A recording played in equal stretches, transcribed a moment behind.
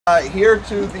Here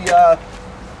to the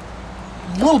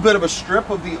little bit of a strip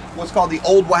of the what's called the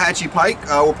Old Wauhatchie Pike.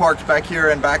 We're parked back here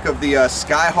in back of the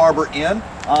Sky Harbor Inn,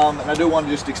 and I do want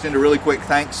to just extend a really quick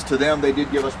thanks to them. They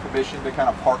did give us permission to kind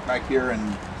of park back here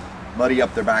and muddy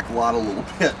up their back lot a little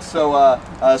bit. So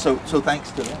so thanks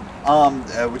to them.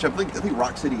 Which I think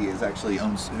Rock City is actually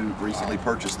owns who recently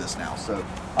purchased this now. So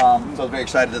so I was very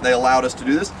excited that they allowed us to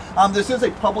do this. This is a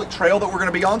public trail that we're going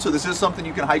to be on, so this is something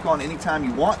you can hike on anytime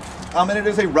you want. And it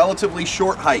is a relatively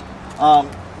short hike.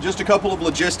 Just a couple of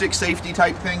logistics, safety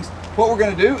type things. What we're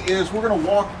going to do is we're going to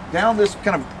walk down this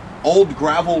kind of old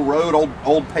gravel road,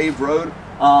 old paved road.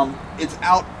 It's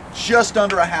out just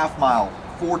under a half mile,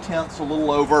 4/10, a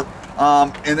little over,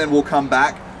 and then we'll come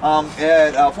back.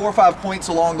 At 4 or 5 points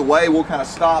along the way, we'll kind of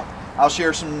stop. I'll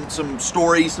share some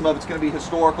stories. Some of it's going to be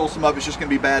historical, some of it's just going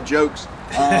to be bad jokes.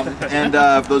 And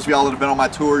those of y'all that have been on my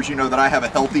tours, you know that I have a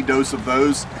healthy dose of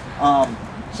those.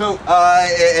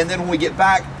 And then when we get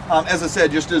back, as I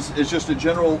said, just as just a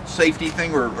general safety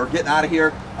thing, or getting out of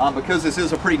here, because this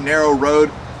is a pretty narrow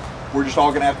road, we're just all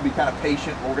going to have to be kind of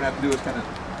patient. What we're going to have to do is kind of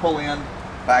pull in,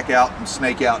 back out, and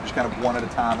snake out, just kind of one at a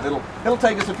time. And it'll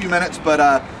take us a few minutes, but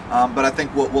I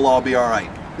think we'll all be all right.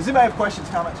 Does anybody have questions,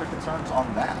 comments, or concerns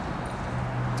on that?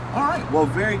 All right. Well,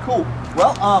 very cool.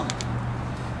 Well,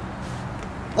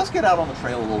 let's get out on the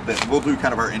trail a little bit, and we'll do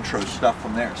kind of our intro stuff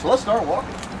from there. So let's start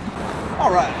walking.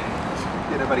 All right,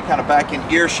 get everybody kind of back in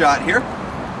earshot here.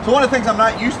 So one of the things I'm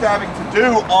not used to having to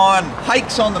do on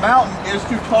hikes on the mountain is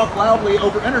to talk loudly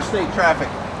over interstate traffic,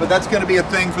 but that's going to be a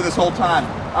thing for this whole time.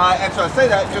 And so I say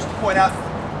that just to point out,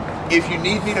 if you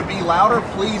need me to be louder,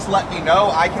 please let me know.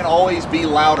 I can always be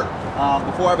louder.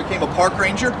 Before I became a park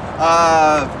ranger,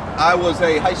 I was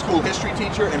a high school history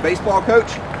teacher and baseball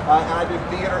coach, and I did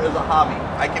theater as a hobby.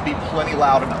 I can be plenty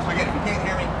loud enough. So again, if you can't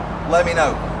hear me, let me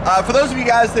know. For those of you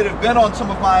guys that have been on some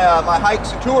of my my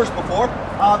hikes and tours before,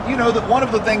 you know that one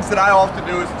of the things that I often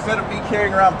do is, instead of me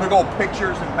carrying around big old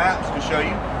pictures and maps to show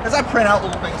you, is I print out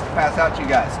little things to pass out to you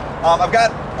guys. I've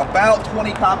got about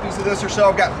 20 copies of this or so.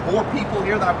 I've got more people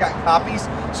here than I've got copies.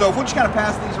 So if we'll just kind of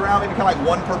pass these around, maybe kind of like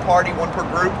one per party, one per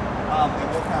group, and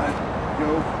we'll kind of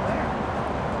go from there.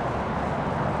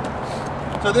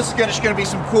 So this is just going to be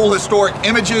some cool historic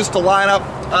images to line up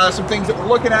some things that we're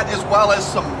looking at, as well as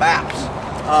some maps.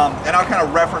 And I'll kind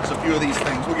of reference a few of these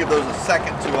things. We'll give those a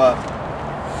second to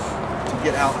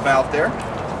get out and about there.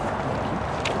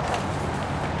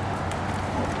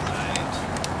 Right.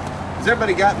 Has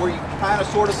everybody got where you kind of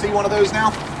sort of see one of those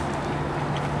now?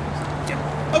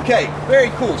 Okay,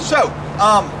 very cool. So,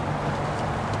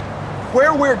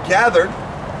 where we're gathered,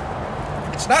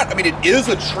 it's not, I mean, it is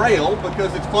a trail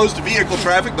because it's closed to vehicle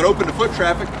traffic but open to foot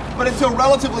traffic, but until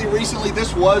relatively recently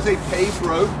this was a paved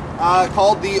road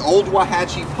called the Old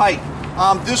Wauhatchie Pike.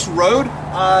 This road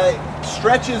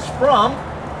stretches from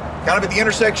kind of at the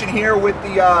intersection here with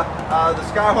the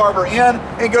Sky Harbor Inn,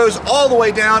 and goes all the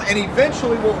way down, and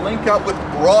eventually will link up with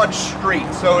Broad Street.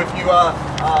 So if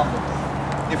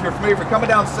you're familiar, if you're coming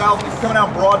down south, if you're coming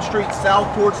down Broad Street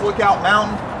south towards Lookout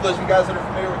Mountain, for those of you guys that are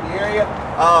familiar with the area,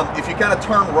 if you kind of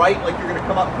turn right, like you're going to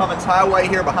come up Cummins Highway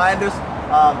here behind us,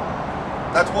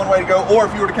 that's one way to go. Or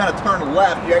if you were to kind of turn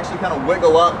left, you actually kind of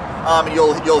wiggle up, and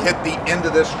you'll hit the end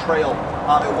of this trail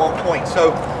at one point.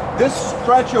 So this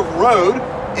stretch of road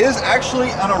is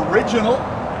actually an original,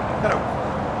 kind of,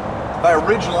 by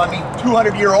original I mean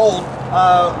 200-year-old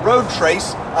road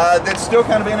trace that's still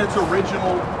kind of in its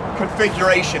original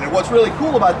configuration. And what's really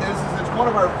cool about this is it's one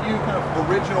of our few kind of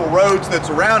original roads that's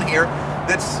around here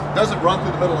that doesn't run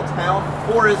through the middle of town,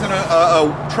 or isn't a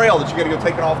trail that you got to go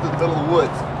take it off through the middle of the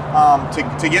woods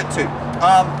to get to.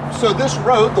 So this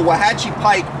road, the Wauhatchie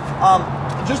Pike,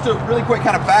 just a really quick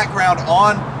kind of background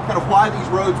on kind of why these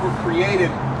roads were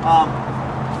created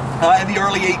in the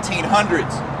early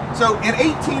 1800s. So in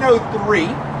 1803,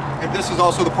 and this is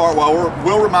also the part where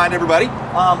we'll remind everybody,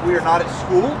 we are not at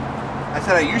school. I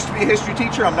said I used to be a history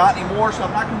teacher, I'm not anymore, so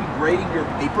I'm not going to be grading your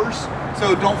papers.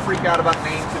 So don't freak out about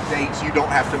names and dates you don't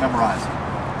have to memorize.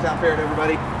 Sound fair to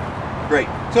everybody?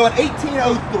 Great. So in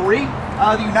 1803,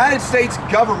 the United States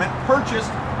government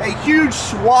purchased a huge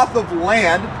swath of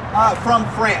land from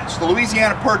France, the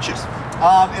Louisiana Purchase.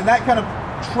 And that kind of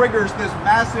triggers this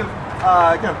massive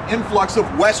kind of influx of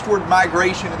westward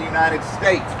migration in the United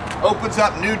States. Opens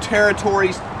up new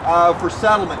territories for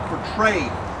settlement, for trade.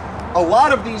 A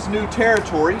lot of these new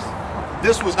territories,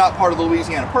 this was not part of the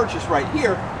Louisiana Purchase right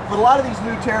here, but a lot of these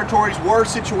new territories were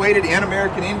situated in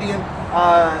American Indian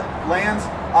lands.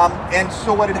 And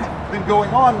so what had been going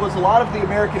on was a lot of the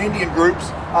American Indian groups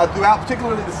throughout,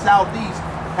 particularly the Southeast,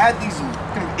 had these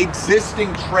kind of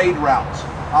existing trade routes.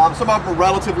 Some of them were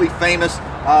relatively famous.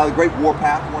 the Great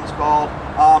Warpath, one is called,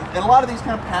 and a lot of these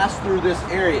kind of pass through this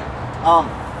area.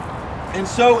 And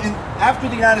so after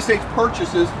the United States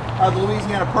purchases the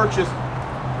Louisiana Purchase,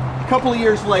 a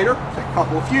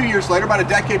few years later, about a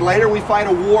decade later, we fight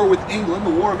a war with England, the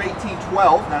War of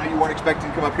 1812. Now, you weren't expecting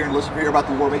to come up here and listen to hear about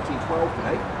the War of 1812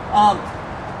 today.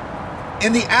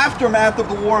 In the aftermath of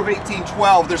the War of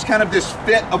 1812, there's kind of this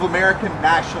fit of American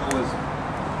nationalism.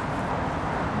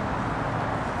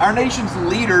 Our nation's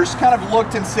leaders kind of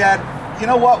looked and said, you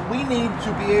know what, we need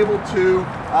to be able to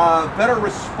better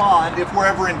respond if we're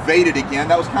ever invaded again.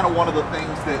 That was kind of one of the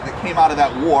things that came out of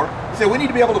that war. They said we need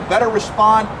to be able to better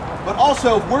respond, but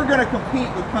also if we're going to compete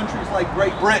with countries like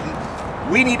Great Britain,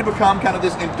 we need to become kind of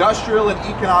this industrial and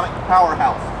economic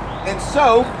powerhouse. And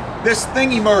so this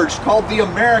thing emerged called the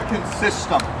American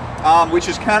system, which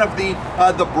is kind of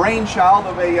the brainchild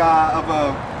of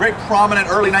a very prominent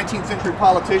early 19th century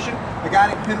politician, a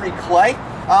guy named Henry Clay.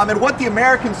 And what the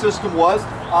American system was,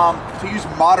 to use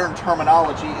modern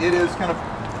terminology, it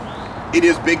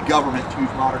is big government, to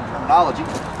use modern terminology.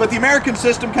 But the American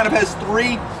system kind of has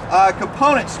three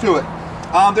components to it.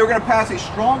 They were going to pass a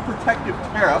strong protective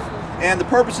tariff, and the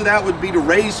purpose of that would be to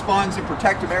raise funds and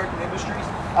protect American industries,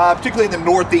 particularly in the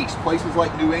Northeast, places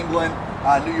like New England,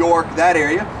 New York, that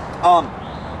area,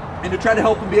 and to try to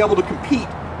help them be able to compete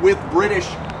with British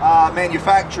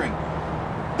manufacturing.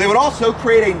 They would also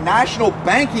create a national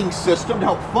banking system to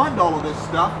help fund all of this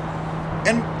stuff.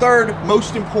 And third,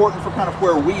 most important for kind of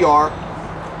where we are,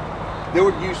 they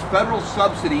would use federal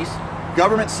subsidies,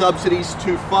 government subsidies,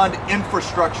 to fund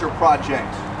infrastructure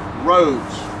projects,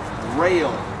 roads,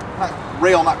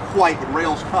 not quite, but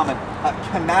rail's coming,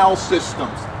 canal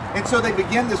systems. And so they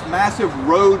begin this massive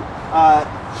road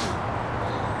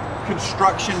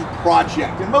construction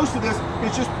project. And most of this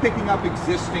is just picking up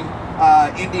existing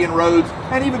Indian roads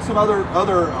and even some other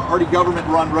already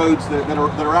government-run roads that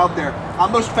are out there.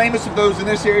 Most famous of those in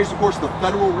this area is, of course, the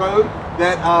Federal Road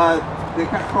that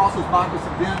kind of crosses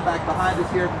Moccasin Bend back behind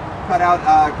us here, cut out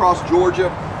across Georgia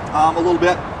a little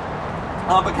bit.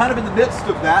 But kind of in the midst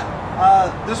of that,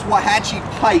 this Wauhatchie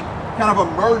Pike kind of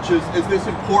emerges as this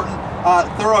important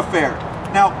thoroughfare.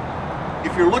 Now,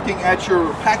 if you're looking at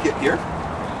your packet here,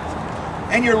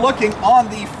 and you're looking on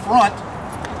the front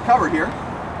cover here,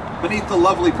 beneath the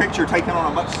lovely picture taken on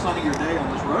a much sunnier day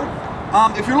on this road.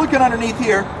 If you're looking underneath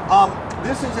here,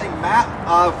 this is a map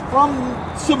from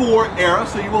Civil War era,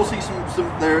 so you will see some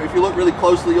there. If you look really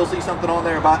closely, you'll see something on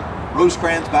there about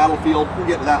Rosecrans battlefield. We'll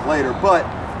get to that later, but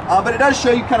it does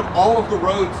show you kind of all of the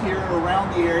roads here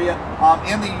around the area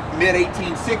in the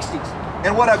mid-1860s.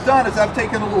 And what I've done is I've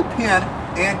taken a little pen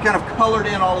and kind of colored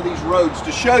in all of these roads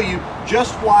to show you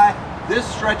just why this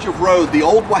stretch of road, the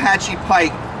Old Wauhatchie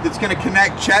Pike, that's going to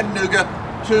connect Chattanooga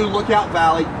to Lookout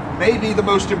Valley, may be the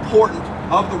most important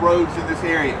of the roads in this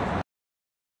area.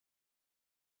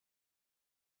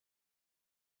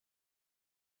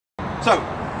 So,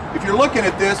 if you're looking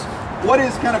at this, what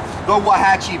is kind of the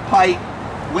Wauhatchie Pike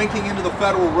linking into the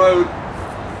Federal Road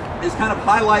is kind of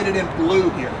highlighted in blue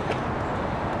here.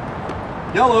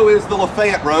 Yellow is the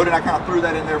Lafayette Road, and I kind of threw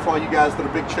that in there for all you guys that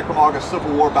are big Chickamauga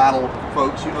Civil War battle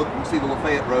folks. You know, you can see the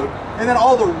Lafayette Road. And then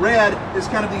all the red is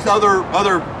kind of these other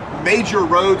major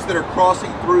roads that are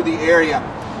crossing through the area.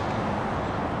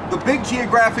 The big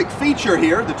geographic feature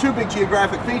here, the two big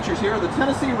geographic features here, are the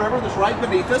Tennessee River that's right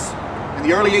beneath us. In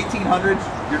the early 1800s,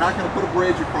 you're not going to put a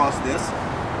bridge across this.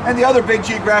 And the other big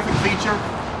geographic feature,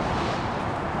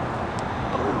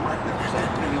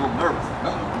 getting a little nervous,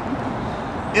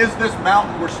 is this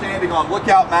mountain we're standing on,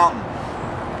 Lookout Mountain.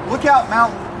 Lookout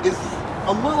Mountain is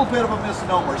a little bit of a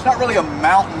misnomer. It's not really a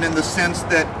mountain in the sense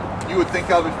that you would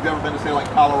think of if you've ever been to, say, like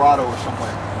Colorado or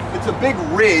somewhere. It's a big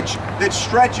ridge that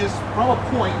stretches from a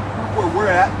point where we're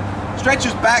at,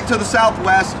 stretches back to the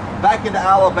southwest, back into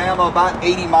Alabama, about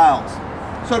 80 miles.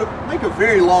 So to make a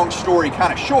very long story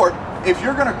kind of short, if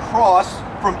you're going to cross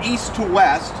from east to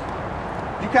west,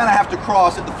 you kind of have to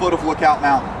cross at the foot of Lookout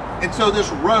Mountain. And so this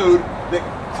road that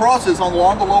crosses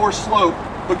along the lower slope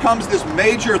becomes this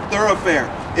major thoroughfare.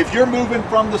 If you're moving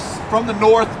from the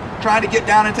north, trying to get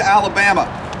down into Alabama,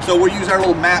 so we'll use our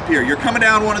little map here. You're coming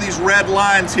down one of these red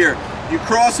lines here. You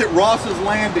cross at Ross's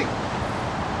Landing,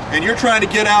 and you're trying to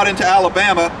get out into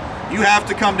Alabama, you have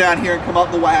to come down here and come up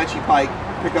the Wauhatchie Pike,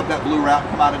 pick up that blue route,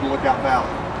 and come out into Lookout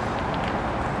Valley.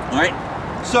 All right?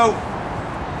 So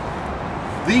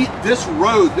this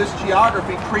road, this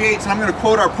geography creates, and I'm going to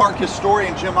quote our park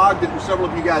historian, Jim Ogden, who several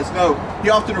of you guys know. He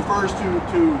often refers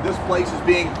to this place as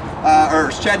being, or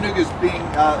Chattanooga as being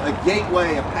a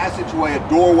gateway, a passageway, a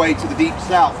doorway to the deep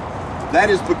south. That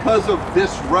is because of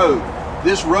this road.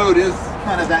 This road is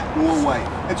kind of that doorway.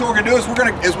 And so what we're gonna do is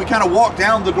as we kind of walk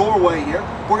down the doorway here,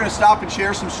 we're gonna stop and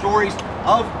share some stories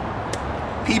of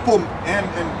people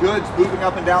and goods moving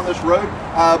up and down this road,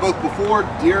 both before,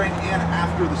 during, and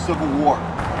after the Civil War.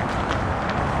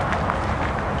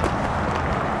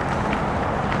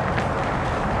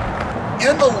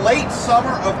 In the late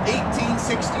summer of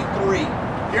 1863,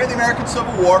 during the American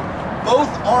Civil War, both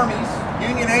armies,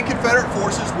 Union and Confederate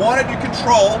forces, wanted to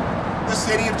control the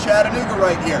city of Chattanooga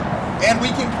right here. And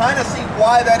we can kind of see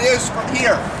why that is from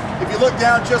here. If you look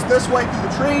down just this way through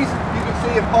the trees, you can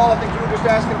see, and Paul, I think you were just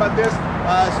asking about this,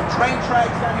 some train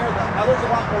tracks down here. Now there's a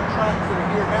lot more tracks that are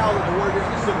here now than there were during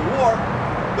the Civil War,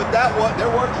 but there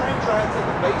were train tracks at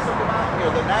the base of the mountain here.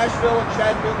 The Nashville and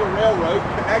Chattanooga Railroad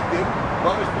connected.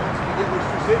 Bonus points if you get which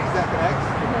two cities that connects.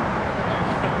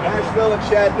 Nashville and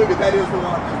Chattanooga, that is the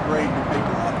one I'm grading your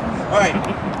paper on. All right,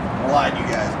 I lied to you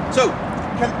guys. So,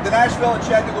 the Nashville and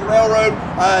Chattanooga Railroad,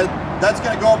 that's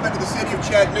going to go up into the city of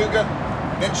Chattanooga.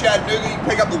 In Chattanooga, you can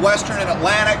pick up the Western and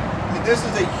Atlantic. I mean, this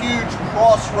is a huge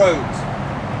crossroads.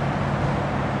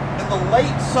 In the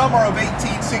late summer of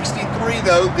 1863,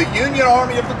 though, the Union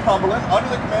Army of the Cumberland, under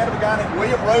the command of a guy named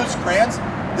William Rosecrans,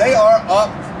 they are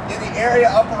up in the area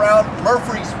up around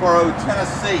Murfreesboro,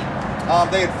 Tennessee.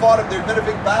 They had fought, there'd been a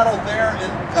big battle there in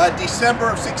December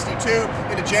of 62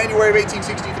 into January of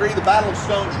 1863, the Battle of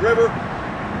Stones River.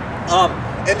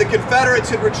 And the Confederates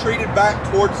had retreated back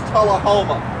towards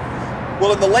Tullahoma.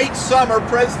 Well, in the late summer,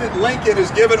 President Lincoln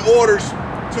has given orders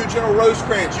to General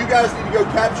Rosecrans, you guys need to go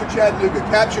capture Chattanooga,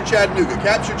 capture Chattanooga,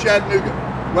 capture Chattanooga.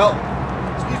 Well,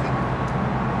 excuse me,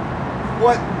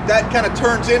 what that kind of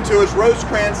turns into is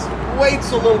Rosecrans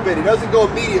waits a little bit. He doesn't go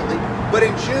immediately, but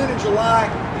in June and July,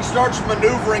 he starts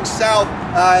maneuvering south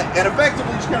and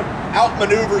effectively just kind of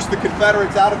outmaneuvers the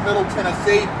Confederates out of Middle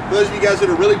Tennessee. For those of you guys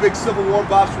that are really big Civil War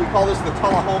buffs, we call this the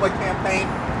Tullahoma Campaign.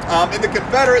 And the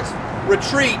Confederates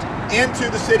retreat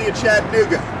into the city of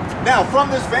Chattanooga. Now,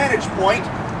 from this vantage point,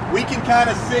 we can kind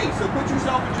of see. So put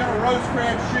yourself in General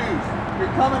Rosecrans' shoes.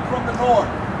 You're coming from the north.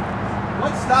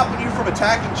 What's stopping you from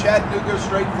attacking Chattanooga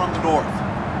straight from the north?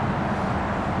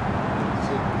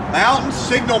 Mountains,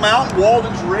 Signal Mountain,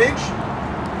 Walden's Ridge,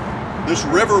 this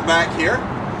river back here.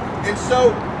 And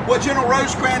so what General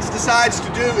Rosecrans decides to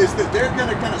do is that they're going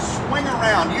to kind of swing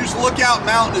around, use Lookout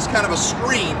Mountain as kind of a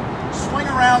screen, swing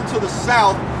around to the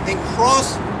south and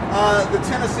cross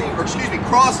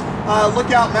cross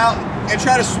Lookout Mountain and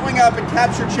try to swing up and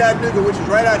capture Chattanooga, which is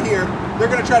right out here. They're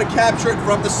going to try to capture it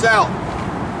from the south.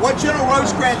 What General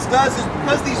Rosecrans does is,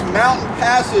 because these mountain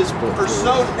passes are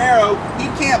so narrow, he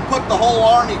can't put the whole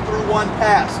army through one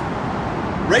pass.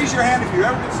 Raise your hand if you've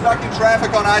ever been stuck in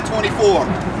traffic on I-24.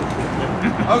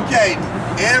 Okay,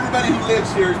 everybody who lives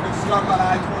here has been stuck on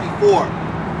I-24.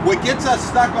 What gets us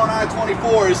stuck on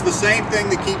I-24 is the same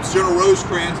thing that keeps General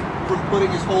Rosecrans from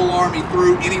putting his whole army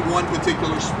through any one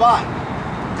particular spot.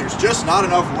 There's just not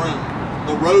enough room.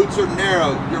 The roads are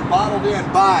narrow. You're bottled in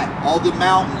by all the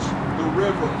mountains, the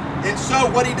river. And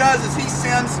so what he does is he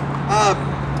sends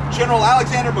General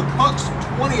Alexander McCook's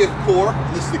 20th Corps,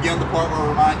 and this is again the part where I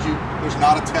remind you there's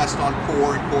not a test on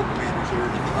Corps and Corps commanders here or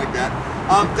anything like that.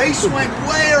 They swing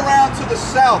way around to the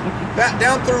south, back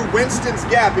down through Winston's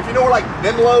Gap. If you know where like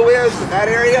Menlo is in that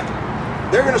area,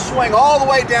 they're going to swing all the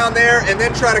way down there and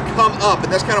then try to come up,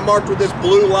 and that's kind of marked with this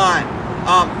blue line.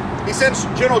 He sends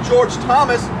General George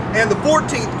Thomas and the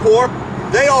 14th Corps.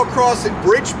 They all cross at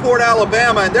Bridgeport,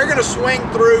 Alabama, and they're going to swing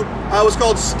through what's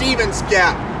called Stevens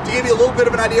Gap. To give you a little bit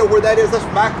of an idea where that is, that's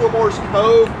McLemore's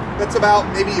Cove. That's about,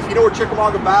 maybe if you know where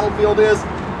Chickamauga Battlefield is,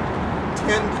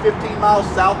 10, 15 miles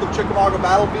south of Chickamauga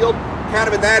Battlefield, kind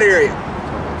of in that area.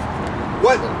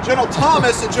 What General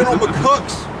Thomas and General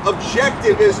McCook's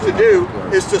objective is to do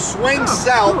is to swing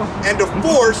south and to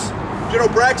force General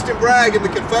Braxton Bragg and the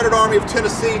Confederate Army of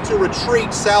Tennessee to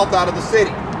retreat south out of the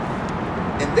city.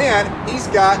 And then he's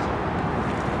got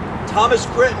Thomas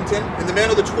Crittenden and the men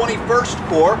of the 21st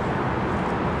Corps.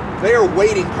 They are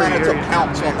waiting kind of to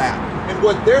pounce on that. And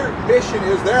what their mission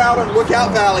is, they're out on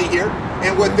Lookout Valley here,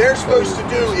 and what they're supposed to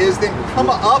do is then come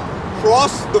up,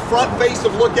 cross the front face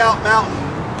of Lookout Mountain,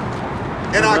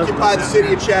 and occupy the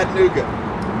city of Chattanooga.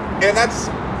 And that's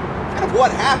kind of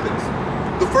what happens.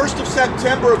 The 1st of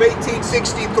September of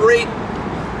 1863,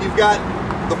 you've got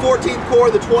the 14th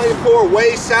Corps, the 20th Corps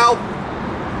way south.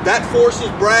 That forces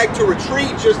Bragg to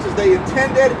retreat just as they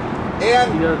intended,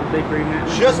 and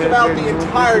just about the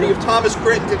entirety of Thomas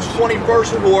Crittenden's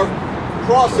 21st Corps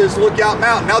crosses Lookout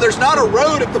Mountain. Now, there's not a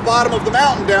road at the bottom of the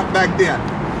mountain down back then.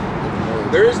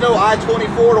 There is no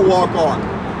I-24 to walk on.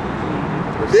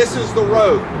 This is the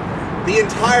road. The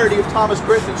entirety of Thomas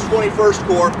Crittenden's 21st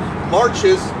Corps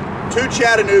marches to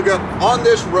Chattanooga on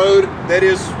this road that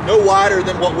is no wider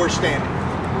than what we're standing,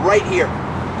 right here.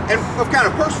 And a kind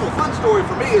of personal fun story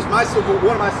for me is one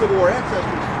of my Civil War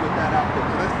ancestors is with that outfit,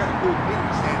 so that's kind of cool to me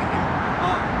standing here.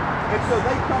 And so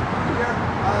they come through here.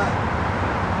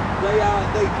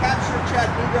 They captured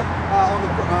Chattanooga on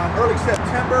early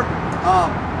September.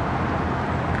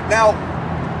 Now,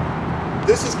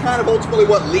 this is kind of ultimately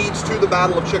what leads to the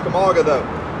Battle of Chickamauga, though.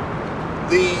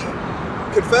 The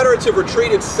Confederates have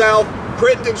retreated south.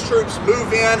 Crittenden's troops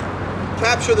move in,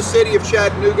 capture the city of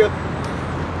Chattanooga,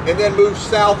 and then move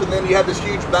south, and then you have this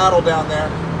huge battle down there.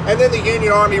 And then the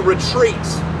Union Army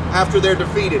retreats after they're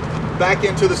defeated back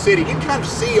into the city. You can kind of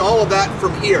see all of that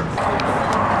from here.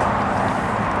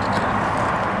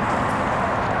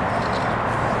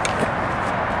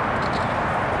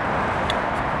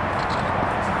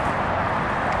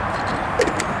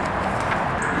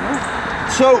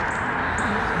 So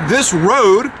this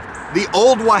road, the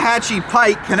Old Wauhatchie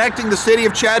Pike, connecting the city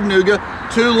of Chattanooga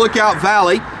to Lookout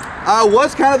Valley,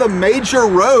 was kind of the major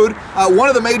road, one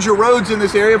of the major roads in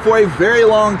this area for a very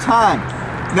long time.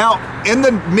 Now, in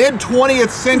the mid-20th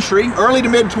century, early to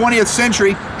mid-20th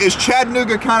century, is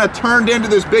Chattanooga kind of turned into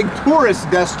this big tourist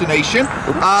destination.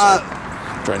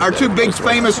 Our two big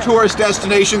famous tourist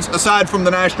destinations, aside from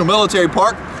the National Military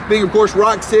Park, being of course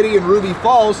Rock City and Ruby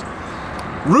Falls.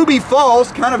 Ruby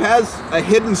Falls kind of has a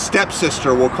hidden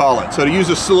stepsister, we'll call it. So to use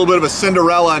a little bit of a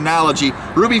Cinderella analogy,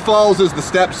 Ruby Falls is the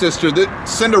stepsister.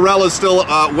 Cinderella's still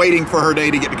waiting for her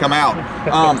day to get to come out.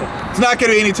 It's not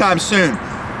going to be anytime soon.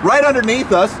 Right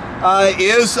underneath us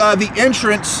is the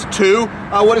entrance to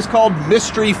what is called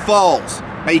Mystery Falls.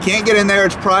 Now you can't get in there,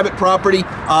 it's private property.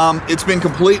 It's been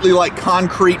completely like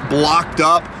concrete blocked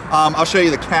up. I'll show you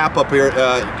the cap up here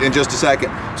in just a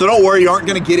second. So don't worry, you aren't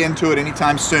gonna get into it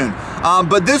anytime soon.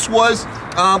 But this was,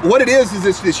 what it is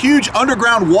this huge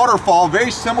underground waterfall,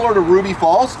 very similar to Ruby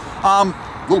Falls.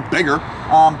 A little bigger,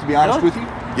 to be honest with you.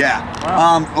 Yeah,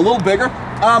 wow. A little bigger,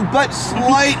 but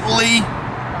slightly,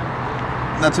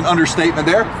 that's an understatement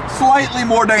there, slightly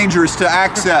more dangerous to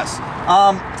access.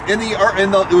 It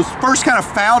was first kind of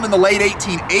found in the late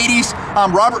 1880s.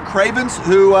 Robert Cravens,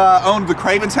 who owned the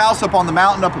Cravens House up on the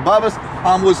mountain up above us,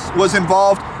 was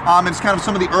involved. It's kind of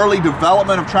some of the early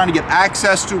development of trying to get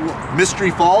access to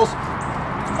Mystery Falls.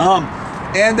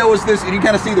 And there was this, and you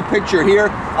kind of see the picture here,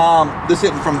 this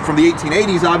is from the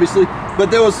 1880s, obviously, but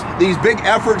there was these big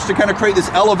efforts to kind of create this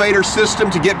elevator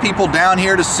system to get people down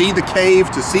here to see the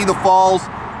cave, to see the falls.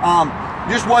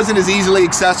 Just wasn't as easily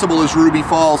accessible as Ruby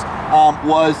Falls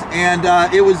was, and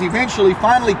it was eventually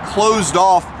finally closed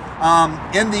off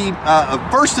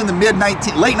first in the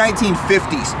late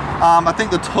 1950s. I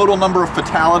think the total number of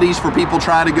fatalities for people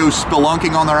trying to go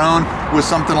spelunking on their own was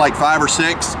something like 5 or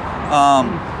 6.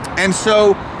 And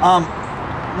so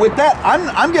with that,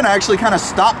 I'm going to actually kind of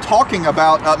stop talking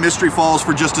about Mystery Falls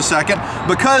for just a second,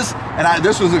 because, and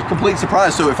this was a complete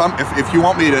surprise. So if you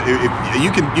want me to,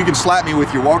 you can slap me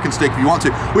with your walking stick if you want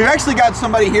to. We've actually got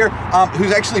somebody here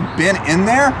who's actually been in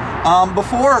there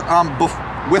before,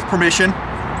 with permission.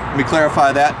 Let me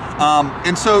clarify that.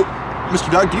 And so, Mr.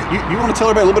 Doug, you want to tell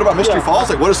everybody a little bit about Mystery Falls,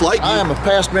 like what it's like? I am a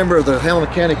past member of the Helena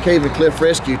County Cave and Cliff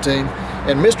Rescue Team,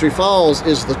 and Mystery Falls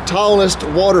is the tallest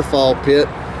waterfall pit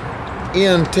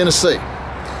in Tennessee,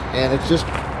 and it's just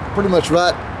pretty much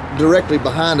right directly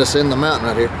behind us in the mountain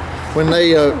right here. When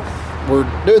they were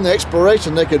doing the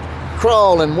exploration, they could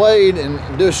crawl and wade and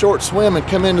do a short swim and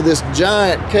come into this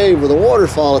giant cave with a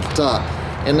waterfall at the top,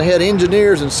 and they had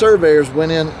engineers and surveyors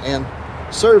went in and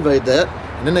surveyed that,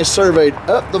 and then they surveyed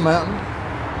up the mountain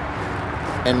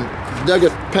and dug a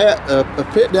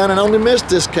pit down and only missed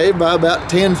this cave by about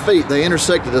 10 feet. They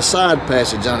intersected a side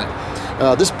passage on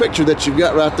it. This picture that you've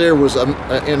got right there was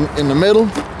in the middle,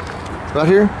 right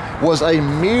here, was a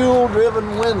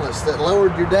mule-driven windlass that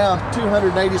lowered you down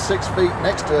 286 feet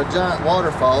next to a giant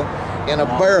waterfall in a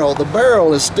barrel. The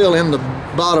barrel is still in the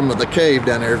bottom of the cave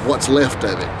down there, what's left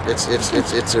of it.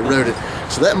 It's eroded.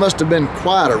 So that must have been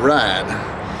quite a ride.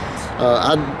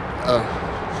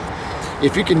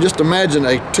 If you can just imagine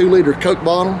a 2-liter Coke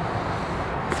bottle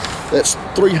that's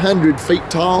 300 feet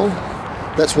tall,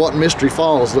 that's what Mystery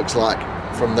Falls looks like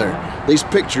from there. These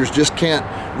pictures just can't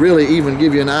really even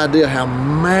give you an idea how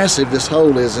massive this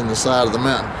hole is in the side of the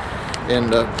mountain.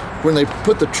 And when they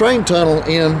put the train tunnel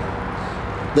in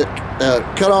that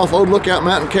cut off Old Lookout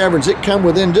Mountain Caverns, it come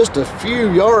within just a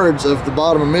few yards of the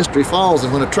bottom of Mystery Falls,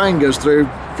 and when a train goes through,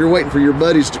 if you're waiting for your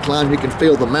buddies to climb, you can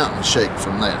feel the mountain shake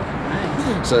from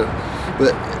that. So,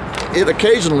 but it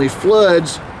occasionally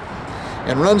floods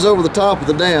and runs over the top of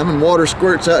the dam, and water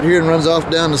squirts out here and runs off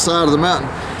down the side of the mountain.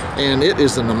 And it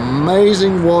is an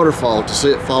amazing waterfall to see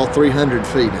it fall 300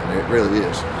 feet in there. It really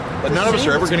is. But none of us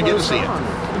are ever going to get to see it.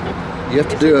 You have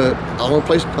to do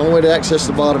only way to access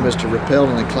the bottom is to rappel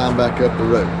and then climb back up the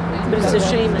road. But it's a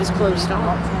shame it's closed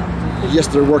off. Yes,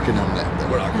 they're working on that.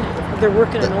 They're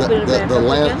working on opening it back up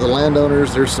again? The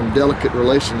landowners, there's some delicate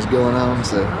relations going on,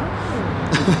 so.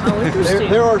 Oh, interesting.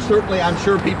 There are certainly, I'm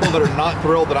sure, people that are not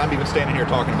thrilled that I'm even standing here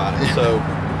talking about it. So,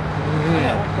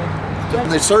 When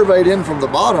they surveyed in from the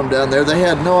bottom down there, they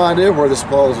had no idea where this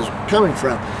falls was coming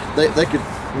from. They could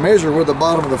measure where the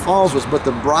bottom of the falls was, but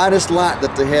the brightest light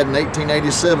that they had in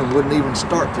 1887 wouldn't even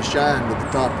start to shine to the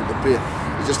top of the pit.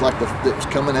 It's just like it was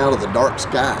coming out of the dark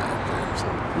sky.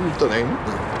 the name.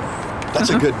 That's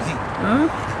a good name.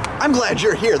 I'm glad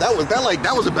you're here. That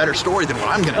was a better story than what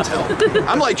I'm going to tell.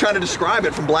 I'm like trying to describe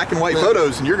it from black and white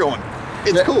photos, and you're going,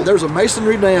 it's cool. There's a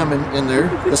masonry dam in there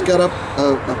that's got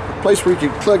a place where you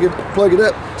can plug it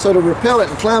up. So to rappel it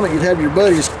and climb it, you'd have your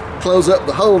buddies close up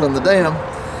the hole in the dam,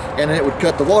 and it would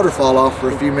cut the waterfall off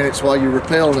for a few minutes while you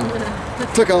rappelled and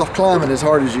took off climbing as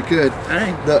hard as you could.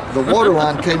 The water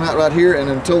line came out right here,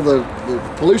 and until the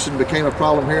pollution became a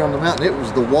problem here on the mountain, it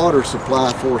was the water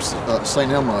supply for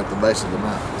St. Elmo at the base of the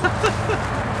mountain.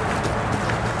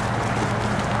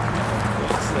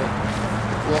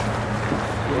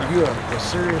 Well, you're a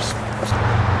serious. I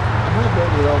might bet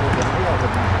you over, but we have a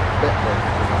bet there.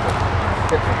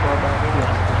 Pick the car back in.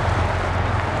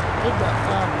 They've got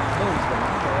 5 of these moves, but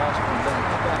I'm the last one down.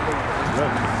 I got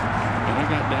And I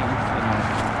got down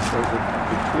so the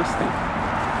twisted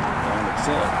on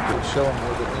itself. show them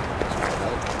where the entrance was,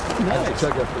 right? I have to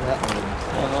check up for that one.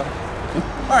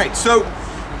 All right, so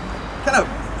kind of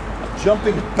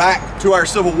jumping back to our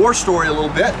Civil War story a little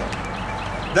bit,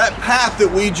 that path that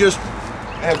we just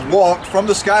have walked from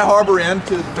the Sky Harbor Inn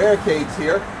to the barricades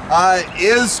here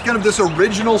is kind of this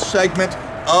original segment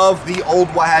of the Old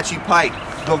Wauhatchie Pike,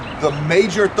 the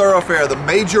major thoroughfare, the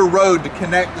major road to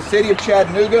connect the city of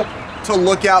Chattanooga to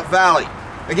Lookout Valley.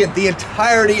 Again, the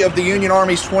entirety of the Union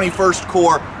Army's 21st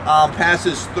Corps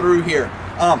passes through here.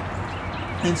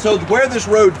 And so where this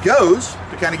road goes,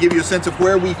 to kind of give you a sense of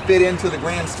where we fit into the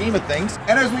grand scheme of things,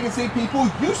 and as we can see, people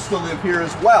used to live here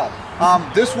as well.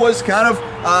 This was kind of,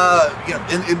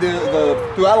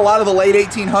 throughout a lot of the late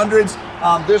 1800s,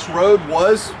 this road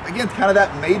was, again, kind of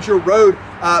that major road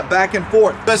back and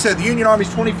forth. As I said, the Union Army's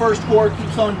 21st Corps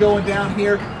keeps on going down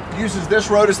here, uses this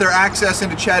road as their access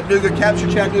into Chattanooga, captured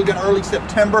Chattanooga in early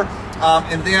September,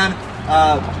 and then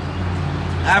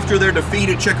after their defeat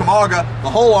at Chickamauga, the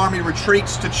whole army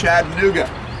retreats to Chattanooga.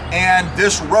 And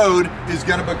this road is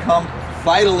going to become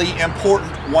vitally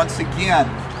important once again.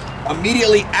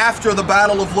 Immediately after the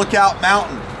Battle of Lookout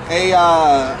Mountain,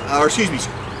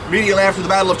 immediately after the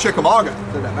Battle of Chickamauga,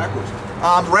 said that backwards.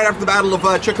 Right after the Battle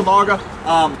of Chickamauga,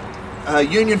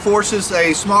 Union forces,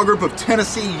 a small group of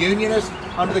Tennessee Unionists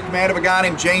under the command of a guy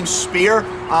named James Spear,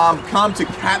 come to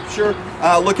capture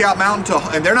Lookout Mountain,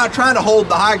 and they're not trying to hold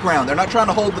the high ground. They're not trying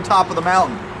to hold the top of the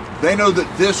mountain. They know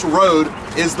that this road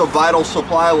is the vital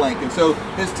supply link. And so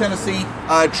his Tennessee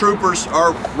troopers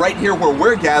are right here where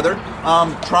we're gathered,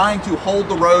 trying to hold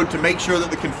the road to make sure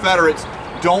that the Confederates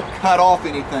don't cut off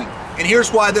anything. And here's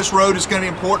why this road is going to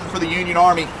be important for the Union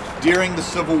Army during the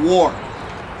Civil War.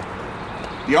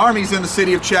 The Army's in the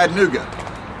city of Chattanooga.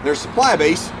 Their supply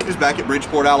base is back at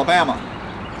Bridgeport, Alabama.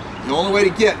 The only way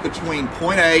to get between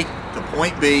point A to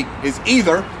point B is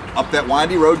either up that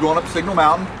windy road going up Signal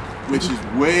Mountain, which is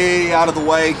way out of the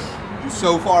way,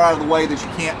 so far out of the way that you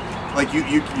can't, like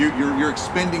you're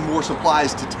expending more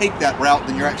supplies to take that route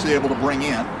than you're actually able to bring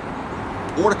in,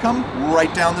 or to come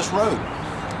right down this road.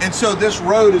 And so this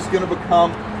road is going to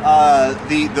become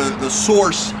the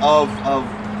source of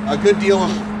a good deal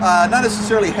of not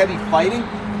necessarily heavy fighting,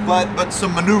 but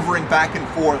some maneuvering back and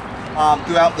forth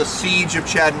throughout the siege of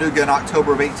Chattanooga in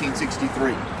October of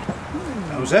 1863.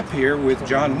 I was up here with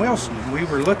John Wilson. We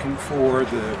were looking for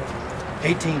the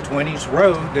 1820s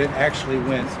road that actually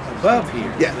went above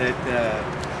here. Yeah.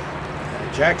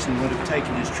 That Jackson would have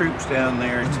taken his troops down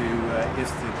there to,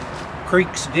 if the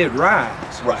creeks did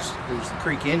rise. Right. It was the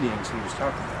Creek Indians he was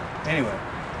talking about. Anyway,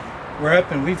 we're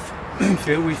up and we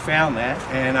found that,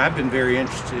 and I've been very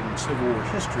interested in Civil War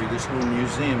history. This little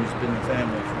museum has been in the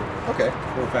family for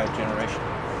 4 or 5 generations.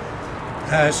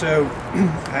 So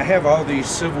I have all these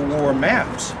Civil War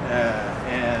maps,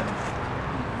 and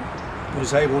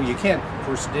was able, you can't of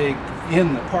course dig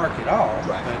in the park at all,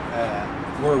 right.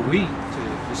 But were we to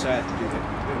decide to do that,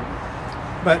 we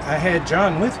could. But I had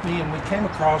John with me, and we came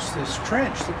across this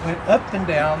trench that went up and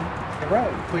down the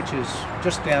road, which is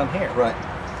just down here. Right.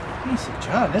 He said,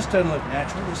 John, this doesn't look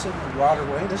natural. This isn't a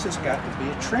waterway. This has got to be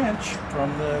a trench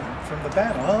from the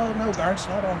battle. Oh, no, Garn, it's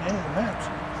not on any of the maps.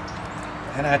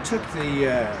 And I took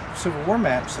the Civil War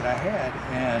maps that I had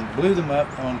and blew them up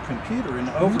on computer and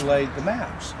overlaid the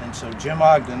maps. And so Jim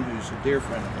Ogden, who's a dear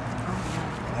friend of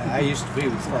mine, I used to be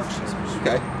with Park Service for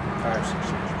 5 or 6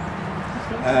 years.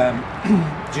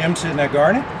 Jim said, now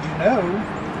Garnet, you know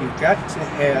you've got to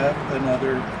have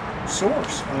another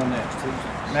source on this. The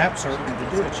maps aren't going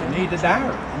to do it. You need a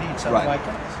diary. You need something like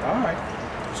that. So, all right.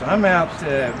 So I'm out,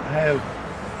 I have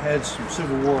had some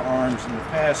Civil War arms in the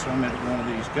past, so I'm at one of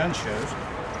these gun shows,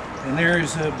 and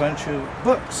there's a bunch of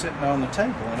books sitting on the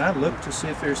table, and I looked to see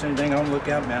if there's anything on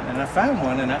Lookout Mountain, and I found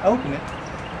one, and I opened it,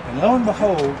 and lo and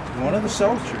behold, one of the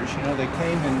soldiers, you know, they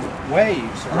came in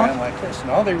waves around like this, and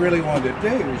all they really wanted to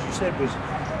do, as you said, was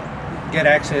get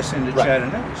access into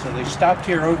Chattanooga. So they stopped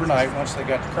here overnight once they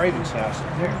got to Craven's house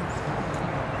up there.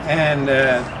 And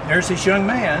there's this young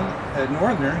man, a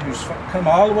northerner, who's come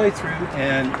all the way through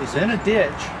and is in a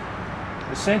ditch,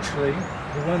 essentially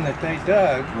the one that they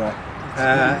dug,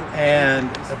 and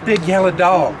a big yellow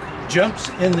dog jumps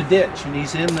in the ditch, and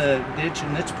he's in the ditch,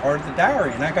 and it's part of the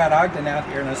diary. And I got Ogden out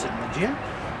here, and I said, well, Jim,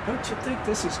 don't you think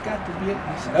this has got to be it?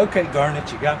 He said, okay,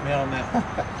 Garnet, you got me on that one.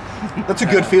 That's a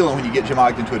good feeling when you get Jim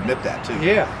Ogden to admit that, too.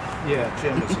 Yeah,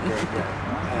 Jim is a great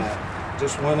guy.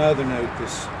 Just one other note,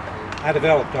 I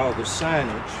developed all the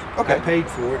signage. I paid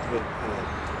for it, but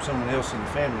someone else in the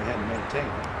family had to maintain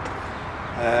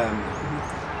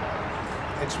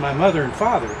it. It's my mother and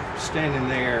father standing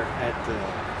there at the...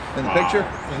 In the picture?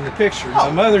 In the picture. My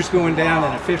mother's going down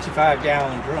in a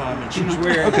 55-gallon drum, and she's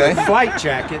wearing a flight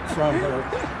jacket from her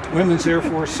Women's Air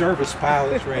Force Service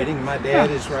pilot's rating. My dad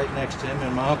is right next to him,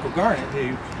 and my Uncle Garnet,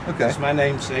 who is my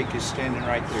namesake, is standing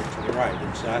right there to the right.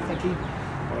 And so I think he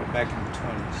brought it back in the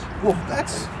 20s. Well,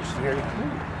 that's very cool.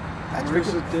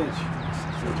 Where's the ditch?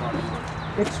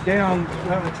 It's down,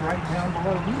 well, it's right down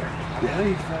below here. I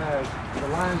believe the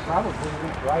line probably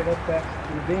went right up that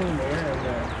ravine there, and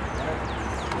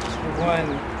the one,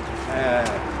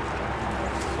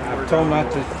 I'm told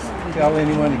not to tell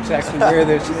anyone exactly where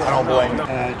this is. I don't blame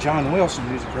you. John Wilson,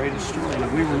 who's a great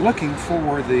historian, we were looking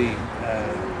for the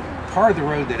part of the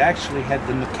road that actually had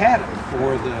the macadam,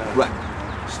 or the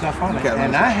stuff on it.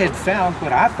 And I had found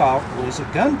what I thought was a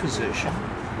gun position,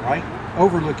 right,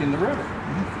 overlooking the river.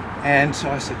 And so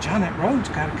I said, John, that road's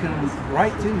got to come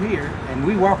right through here. And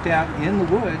we walked out in the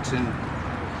woods, and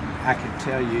I can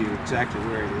tell you exactly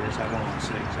where it is. I don't want to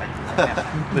say exactly right now.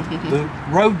 But the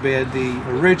roadbed, the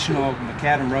original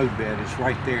macadam roadbed, is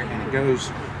right there, and it goes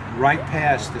right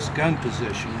past this gun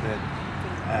position that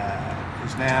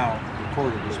is now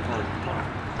recorded as part of the park.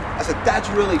 I said, that's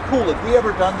really cool. Have we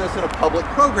ever done this in a public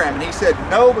program? And he said,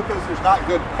 no, because there's not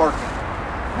good parking.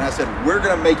 And I said, we're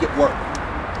going to make it work.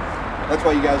 That's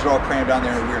why you guys are all crammed down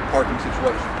there in a weird parking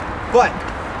situation. But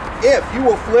if you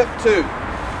will flip to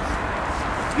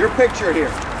your picture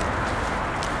here,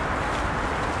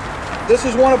 this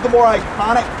is one of the more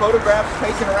iconic photographs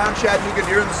taken around Chattanooga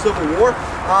during the Civil War.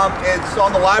 It's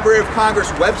on the Library of Congress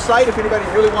website if anybody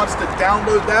really wants to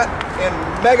download that in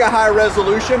mega high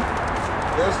resolution.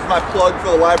 This is my plug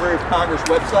for the Library of Congress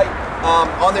website.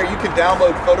 On there you can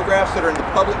download photographs that are in the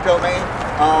public domain.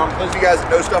 Those of you guys that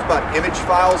know stuff about image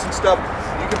files and stuff,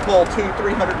 you can pull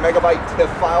 200-300 megabyte TIFF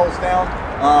files down.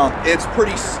 It's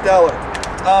pretty stellar.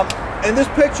 And this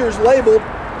picture is labeled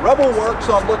Rebel Works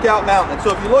on Lookout Mountain. And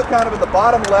so if you look kind of in the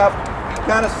bottom left, you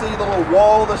kind of see the little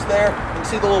wall that's there. You can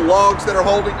see the little logs that are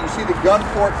holding. You see the gun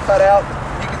port cut out.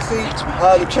 You can see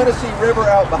the Tennessee River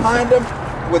out behind them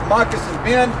with Moccasin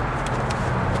Bend.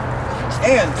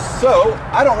 And so,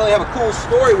 I don't really have a cool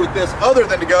story with this other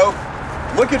than to go,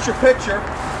 look at your picture,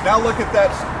 now look at that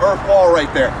earth wall right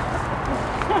there.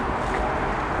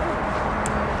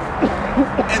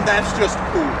 And that's just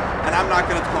cool. And I'm not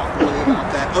going to talk really about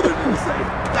that other than to say,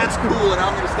 that's cool, and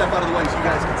I'm going to step out of the way so you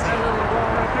guys can see.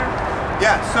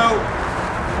 Yeah, so,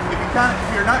 if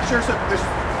you're not sure, so this,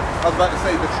 I was about to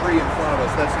say the tree in front of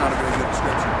us, that's not a very good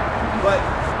description. But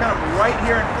kind of right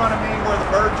here in front of me where the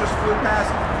bird just flew past,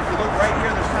 if you look right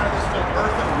here, there's kind of this little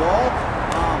earthen wall.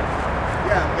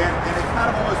 And it kind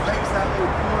of almost makes that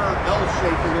little corner L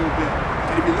shape a little bit.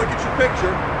 And if you look at your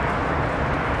picture,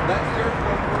 that's the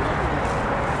earthquake we're looking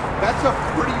at. That's a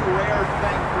pretty rare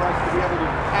thing for us to be able to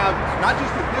have, not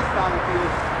just at this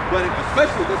battlefield, but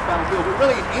especially this battlefield, but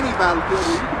really in any battlefield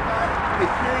where you can find a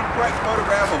period correct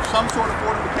photograph of some sort of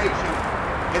fortification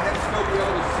and then still be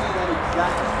able to see that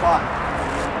exact spot.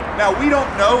 Now, we don't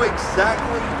know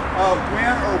exactly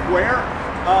when or where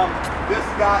this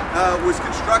was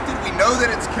constructed. We know that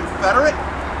it's Confederate.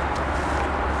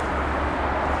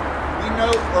 We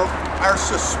know, or our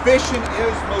suspicion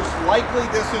is most likely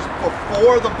this is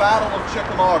before the Battle of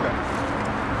Chickamauga.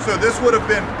 So this would have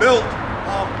been built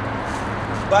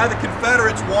by the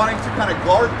Confederates wanting to kind of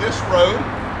guard this road,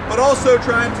 but also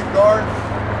trying to guard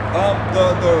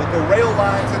the rail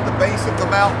lines at the base of the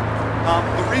mountain.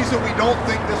 The reason we don't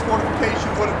think this fortification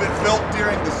would have been built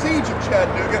during the siege of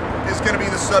Chattanooga is going to be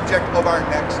the subject of our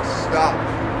next stop.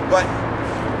 But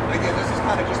again, this is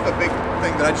kind of just the big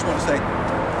thing that I just want to say.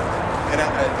 And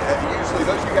usually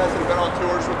those of you guys that have been on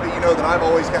tours with me, you know that I've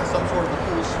always got some sort of a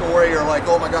cool story, or like,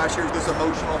 oh my gosh, here's this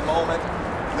emotional moment.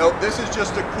 Nope, this is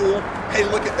just a cool, hey,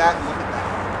 look at that, look at that.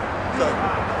 So,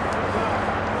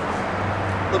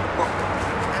 look,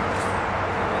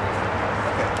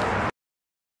 okay.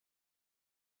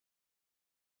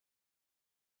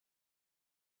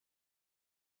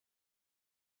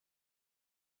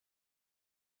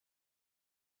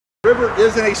 The river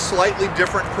is in a slightly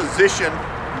different position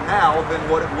now than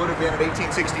what it would have been in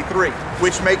 1863,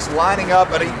 which makes lining up,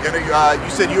 and you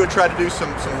said you would try to do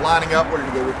some lining up, where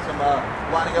did you go with some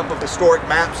lining up of historic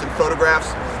maps and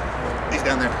photographs. He's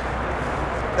down there.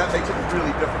 That makes it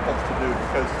really difficult to do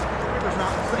because the river's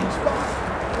not in the same spot.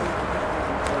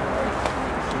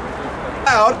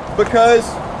 Out because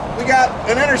we got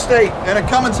an interstate and a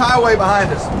Cummins Highway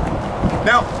behind us.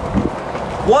 Now,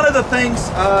 one of the things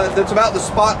that's about the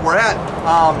spot we're at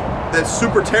that's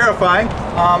super terrifying,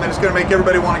 and it's going to make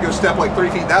everybody want to go step like 3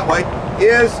 feet that way,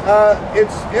 is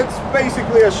it's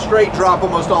basically a straight drop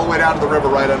almost all the way down to the river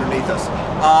right underneath us.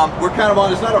 We're kind of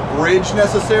on, it's not a bridge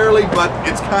necessarily, but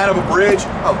it's kind of a bridge.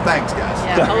 Oh, thanks guys.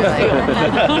 Yeah,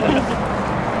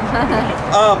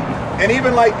 and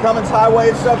even like Cummins Highway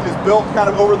and stuff is built kind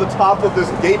of over the top of this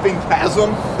gaping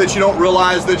chasm that you don't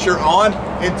realize that you're on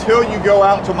until you go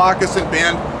out to Moccasin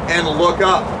Bend and look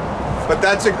up. But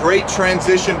that's a great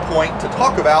transition point to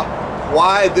talk about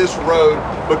why this road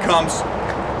becomes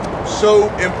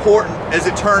so important, as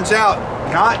it turns out,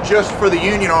 not just for the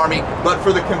Union Army, but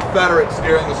for the Confederates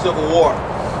during the Civil War.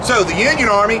 So the Union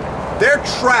Army, they're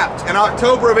trapped in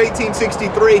October of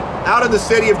 1863 out in the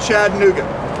city of Chattanooga.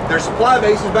 Their supply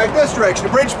base is back this direction,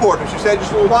 to Bridgeport, which you said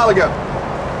just a little while ago.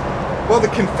 Well, the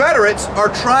Confederates are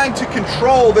trying to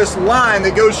control this line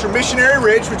that goes from Missionary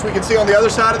Ridge, which we can see on the other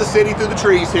side of the city through the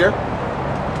trees here,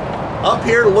 up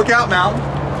here to Lookout Mountain,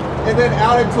 and then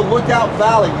out into Lookout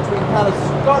Valley, which we can kind of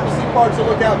start to see parts of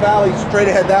Lookout Valley straight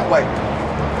ahead that way.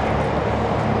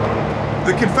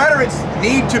 The Confederates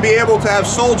need to be able to have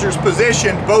soldiers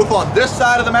positioned both on this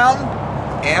side of the mountain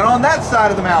and on that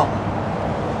side of the mountain.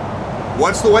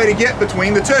 What's the way to get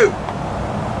between the two?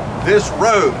 This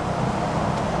road.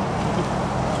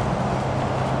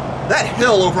 That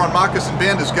hill over on Moccasin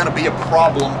Bend is going to be a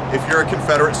problem if you're a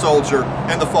Confederate soldier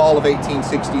in the fall of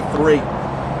 1863.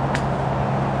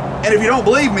 And if you don't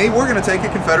believe me, we're going to take a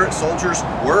Confederate soldier's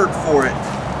word for it.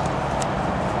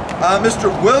 Mr.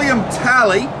 William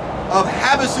Talley of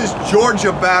Havas's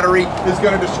Georgia Battery is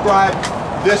going to describe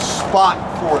this spot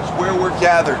for us, where we're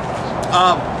gathered.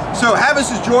 So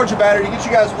Havas's Georgia Battery, to get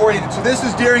you guys oriented, so this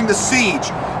is during the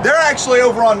siege. They're actually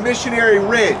over on Missionary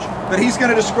Ridge, but he's going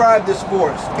to describe this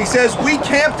for us. He says, "We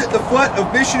camped at the foot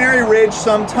of Missionary Ridge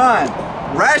some time.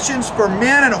 Rations for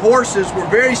men and horses were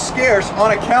very scarce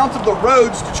on account of the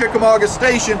roads to Chickamauga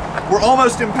Station were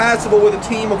almost impassable with a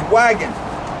team of wagons."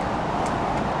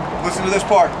 Listen to this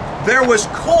part. "There was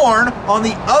corn on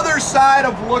the other side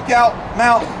of Lookout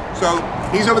Mountain." So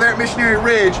he's over there at Missionary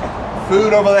Ridge,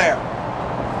 food over there.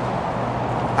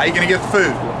 How are you going to get the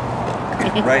food?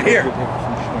 Right here.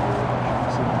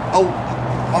 Oh,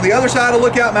 on the other side of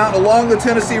Lookout Mountain along the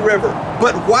Tennessee River.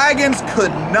 But wagons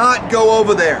could not go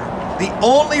over there. The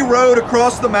only road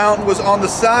across the mountain was on the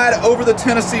side over the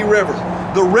Tennessee River.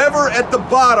 The river at the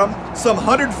bottom, some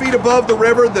 100 feet above the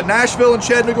river, the Nashville and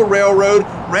Chattanooga Railroad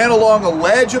ran along a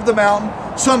ledge of the mountain.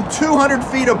 Some 200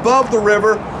 feet above the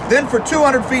river, then for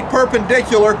 200 feet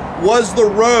perpendicular was the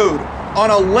road on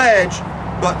a ledge,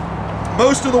 but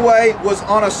most of the way was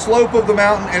on a slope of the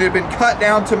mountain and had been cut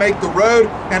down to make the road,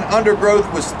 and undergrowth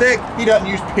was thick. He doesn't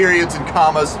use periods and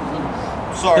commas.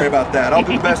 Sorry about that. I'll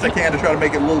do the best I can to try to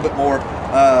make it a little bit more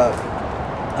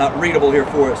readable here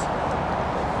for us.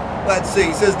 Let's see.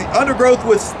 He says the undergrowth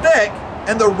was thick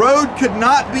and the road could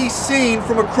not be seen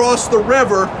from across the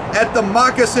river at the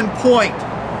Moccasin Point.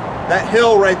 That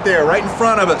hill right there, right in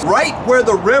front of us. Right where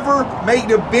the river made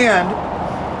a bend,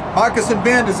 Moccasin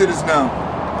Bend as it is known.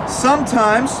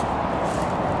 Sometimes,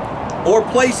 or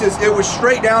places, it was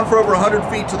straight down for over 100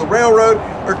 feet to the railroad,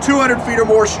 or 200 feet or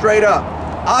more straight up.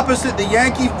 Opposite the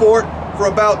Yankee Fort, for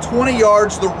about 20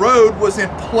 yards, the road was in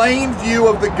plain view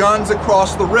of the guns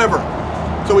across the river.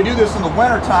 So we do this in the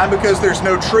winter time because there's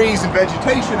no trees and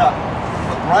vegetation up.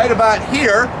 But right about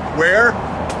here, where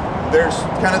there's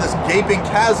kind of this gaping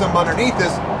chasm underneath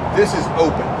us, this is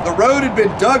open. The road had been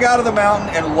dug out of the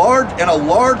mountain and a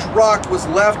large rock was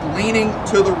left leaning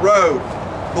to the road.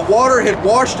 The water had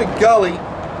washed a gully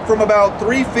from about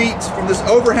 3 feet from this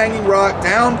overhanging rock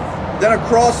down, then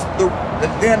across the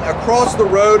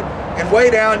road, and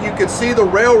way down you could see the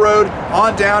railroad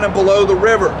on down and below the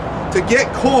river. To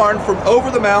get corn from over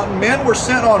the mountain, men were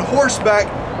sent on horseback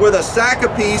with a sack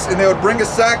apiece, and they would bring a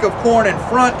sack of corn in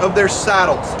front of their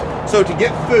saddles. So to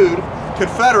get food,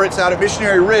 Confederates out at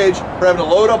Missionary Ridge were having to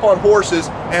load up on horses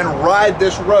and ride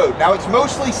this road. Now it's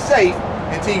mostly safe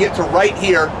until you get to right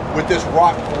here with this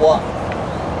rock bluff.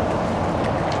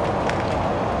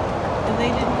 And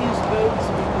they didn't use boats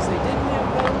because they didn't have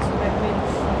boats, and that made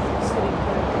the city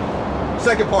target.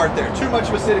 Second part there, too much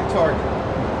of a sitting target.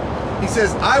 He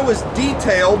says, I was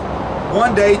detailed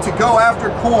one day to go after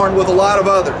corn with a lot of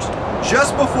others.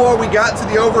 Just before we got to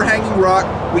the overhanging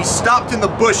rock, we stopped in the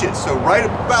bushes. So right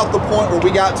about the point where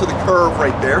we got to the curve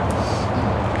right there.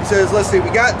 He says, let's see, we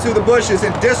got to the bushes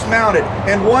and dismounted,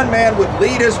 and one man would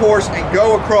lead his horse and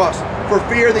go across for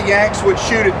fear the Yanks would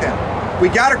shoot at them. We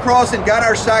got across and got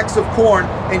our sacks of corn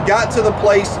and got to the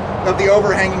place of the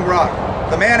overhanging rock.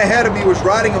 The man ahead of me was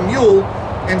riding a mule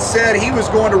and said he was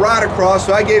going to ride across,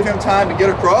 so I gave him time to get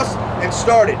across and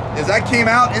started. As I came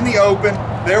out in the open,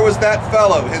 there was that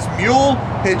fellow. His mule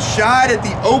had shied at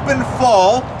the open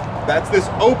fall. That's this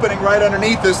opening right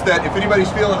underneath us that if anybody's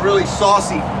feeling really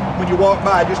saucy when you walk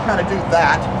by, just kind of do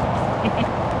that.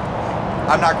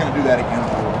 I'm not going to do that again.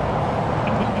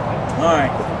 All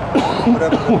right.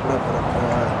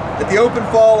 At the open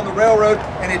fall on the railroad,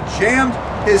 and it jammed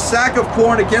his sack of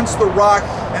corn against the rock,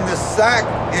 and the sack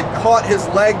had caught his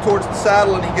leg towards the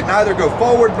saddle, and he could neither go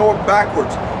forward nor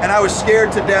backwards, and I was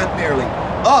scared to death nearly.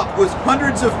 Up was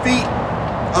hundreds of feet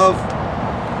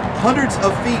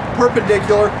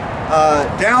perpendicular.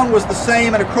 Down was the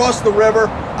same, and across the river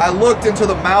I looked into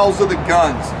the mouths of the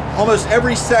guns. Almost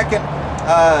every second,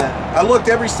 I looked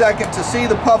every second to see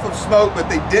the puff of smoke, but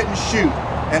they didn't shoot.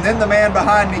 And then the man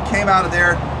behind me came out of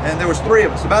there, and there was 3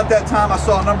 of us. About that time I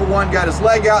saw number 1 got his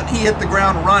leg out, and he hit the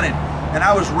ground running, and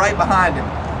I was right behind him.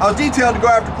 I was detailed to go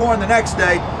after corn the next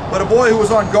day, but a boy who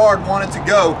was on guard wanted to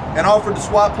go and offered to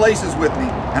swap places with me,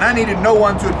 and I needed no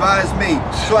one to advise me,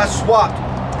 so I swapped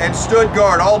and stood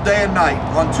guard all day and night,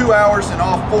 on 2 hours and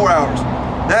off 4 hours.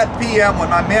 That PM, when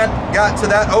my men got to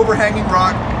that overhanging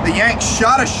rock, the Yanks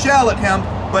shot a shell at him,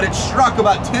 but it struck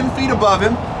about 10 feet above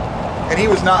him, and he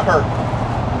was not hurt.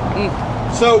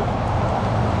 So,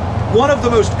 one of the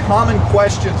most common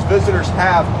questions visitors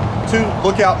have to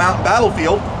Lookout Mountain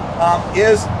Battlefield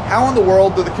is, how in the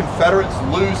world do the Confederates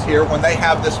lose here when they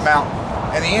have this mountain?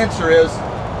 And the answer is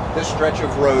this stretch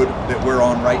of road that we're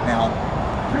on right now,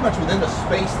 pretty much within the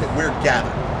space that we're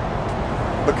gathered.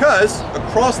 Because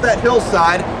across that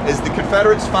hillside, as the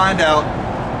Confederates find out,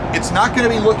 it's not going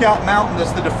to be Lookout Mountain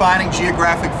that's the defining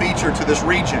geographic feature to this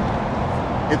region.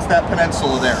 It's that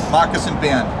peninsula there, Moccasin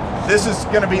Bend. This is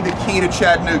going to be the key to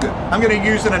Chattanooga. I'm going to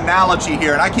use an analogy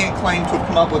here, and I can't claim to have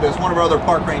come up with this. One of our other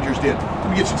park rangers did. Let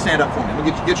me get you to stand up for me. Let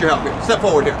me get your help here. Step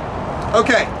forward here.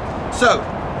 Okay, so,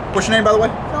 what's your name, by the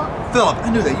way? Philip. Philip. I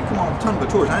knew that. You come on a ton of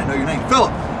tours. I didn't know your name.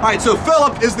 Philip. All right, so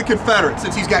Philip is the Confederate,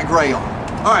 since he's got gray on.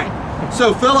 All right,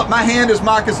 so Philip, my hand is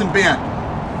Moccasin Bend.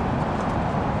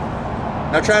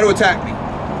 Now try to attack me.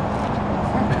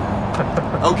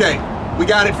 Okay. We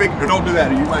got it figured. Don't do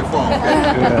that or you might fall.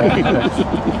 Okay?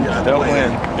 Yeah, don't win.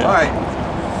 Yeah. All right.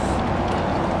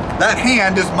 That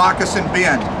hand is Moccasin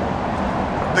Bend.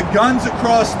 The guns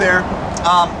across there,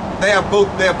 they have both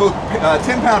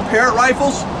 10-pound Parrott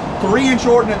rifles, 3-inch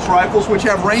ordnance rifles, which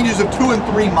have ranges of 2 and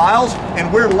 3 miles,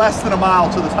 and we're less than a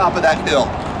mile to the top of that hill.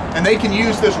 And they can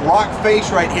use this rock face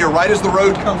right here, right as the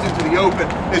road comes into the open,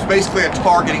 is basically a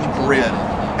targeting grid.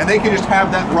 And they can just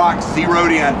have that rock zeroed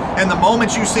in. And the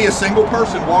moment you see a single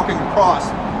person walking across,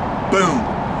 boom.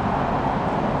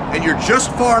 And you're just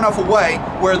far enough away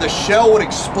where the shell would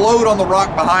explode on the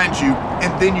rock behind you, and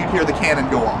then you'd hear the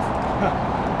cannon go off.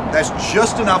 That's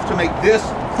just enough to make this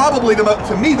probably,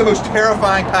 to me, the most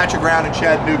terrifying patch of ground in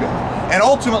Chattanooga. And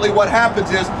ultimately what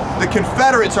happens is the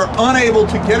Confederates are unable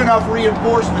to get enough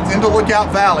reinforcements into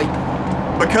Lookout Valley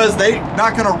because they're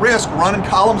not going to risk running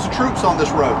columns of troops on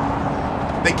this road.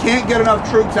 They can't get enough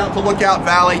troops out to Lookout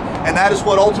Valley, and that is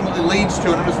what ultimately leads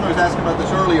to, and I was asking about this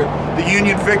earlier, the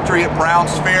Union victory at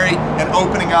Brown's Ferry and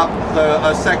opening up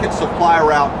a second supply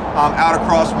route out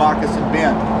across Moccasin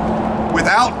Bend.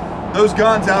 Without those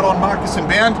guns out on Moccasin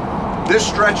Bend, this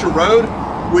stretch of road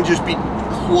would just be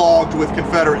clogged with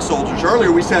Confederate soldiers.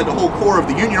 Earlier we said the whole core of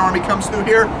the Union Army comes through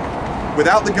here.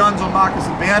 Without the guns on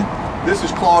Moccasin Bend, this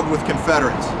is clogged with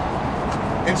Confederates.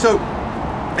 And so,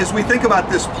 as we think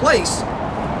about this place,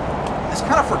 it's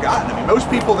kind of forgotten. I mean, most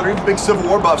people that are even big Civil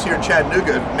War buffs here in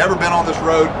Chattanooga have never been on this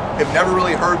road, have never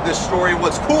really heard this story.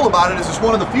 What's cool about it is it's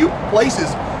one of the few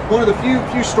places, one of the few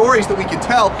stories that we can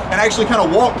tell and actually kind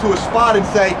of walk to a spot and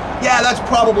say, yeah, that's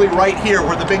probably right here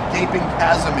where the big gaping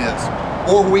chasm is.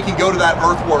 Or we can go to that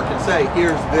earthwork and say,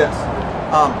 here's this.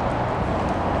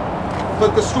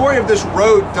 But the story of this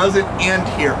road doesn't end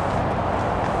here.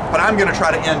 But I'm going to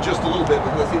try to end just a little bit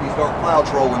because I see these dark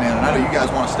clouds rolling in and I know you guys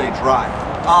want to stay dry.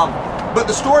 But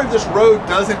the story of this road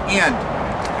doesn't end.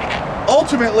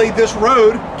 Ultimately, this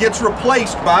road gets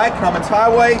replaced by Cummins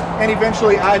Highway and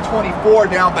eventually I-24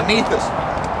 down beneath us.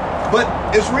 But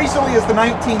as recently as the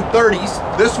 1930s,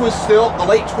 this was still, the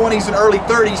late 20s and early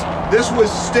 30s, this was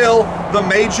still the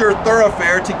major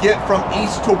thoroughfare to get from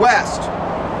east to west.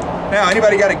 Now,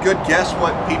 anybody got a good guess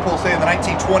what people say in the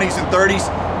 1920s and 30s,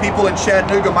 people in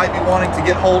Chattanooga might be wanting to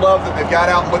get hold of that they've got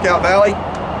out in Lookout Valley?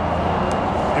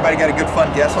 Anybody got a good fun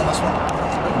guess on this one?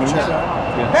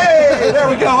 Hey, there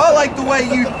we go. I like the way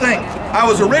you think. I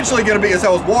was originally going to be, as I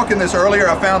was walking this earlier,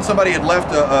 I found somebody had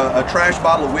left a trash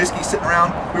bottle of whiskey sitting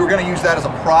around. We were going to use that as a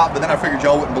prop, but then I figured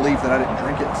y'all wouldn't believe that I didn't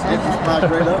drink it.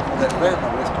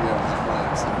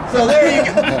 So there you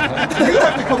go. You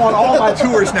have to come on all my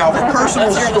tours now for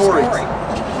personal stories,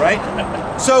 right?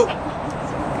 So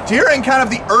during kind of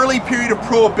the early period of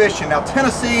Prohibition, now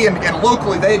Tennessee and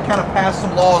locally they had kind of passed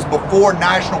some laws before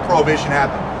national Prohibition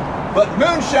happened. But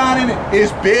moonshining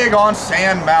is big on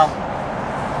Sand Mountain.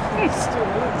 It still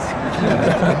is.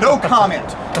 No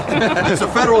comment. As a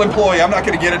federal employee, I'm not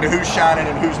going to get into who's shining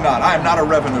and who's not. I am not a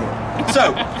revenuer.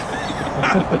 So,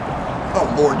 oh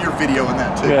Lord, you're videoing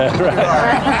that too. Yeah, right. All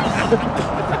right.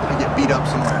 I get beat up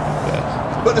somewhere.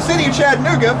 But the city of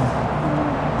Chattanooga,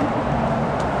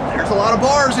 there's a lot of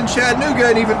bars in Chattanooga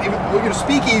and even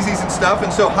speakeasies and stuff.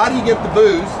 And so, how do you get the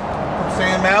booze from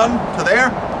Sand Mountain to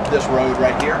there? This road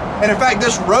right here. And in fact,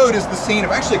 this road is the scene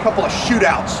of actually a couple of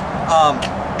shootouts.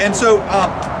 And so,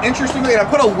 interestingly, and I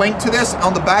put a link to this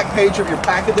on the back page of your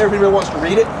packet there if anybody wants to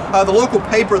read it. The local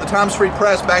paper, the Times Free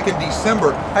Press, back in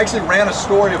December, actually ran a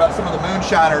story about some of the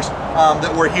moonshiners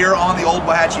that were here on the Old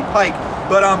Wauhatchie Pike.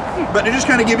 But to just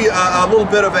kind of give you a little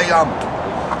bit of a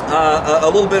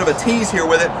tease here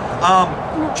with it,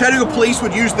 Chattanooga police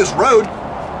would use this road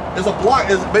as a block.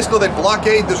 Basically, they'd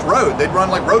blockade this road. They'd run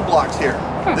like roadblocks here.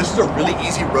 This is a really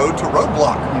easy road to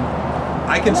roadblock.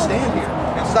 I can stand here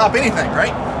and stop anything,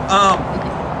 right?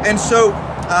 And so,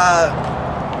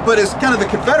 but as kind of the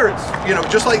Confederates,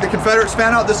 just like the Confederates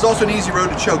found out, this is also an easy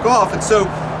road to choke off. And so,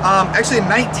 actually in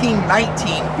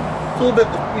 1919, a little bit,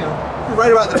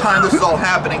 right about the time this is all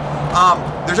happening,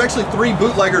 there's actually 3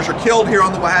 bootleggers are killed here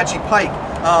on the Wauhatchie Pike.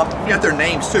 You got their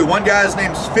names too. One guy's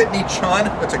name's Fitney Chun.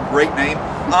 That's a great name.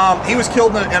 He was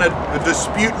killed in a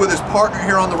dispute with his partner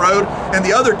here on the road. And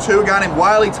the other 2, a guy named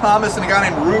Wiley Thomas and a guy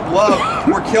named Rube Love,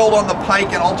 were killed on the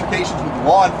pike in altercations with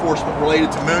law enforcement related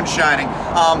to moonshining.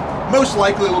 Most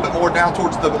likely a little bit more down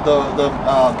towards the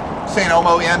St.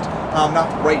 Elmo end, not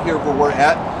right here where we're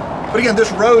at. But again,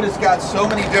 this road has got so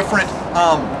many different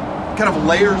kind of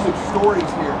layers of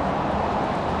stories here.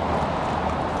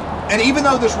 And even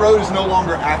though this road is no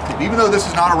longer active, even though this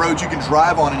is not a road you can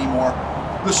drive on anymore,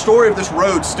 the story of this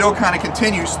road still kind of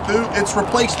continues through its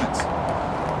replacements.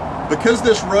 Because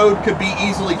this road could be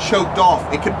easily choked off,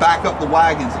 it could back up the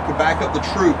wagons, it could back up the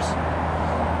troops.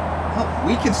 Well,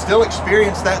 we can still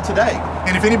experience that today.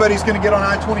 And if anybody's going to get on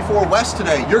I-24 West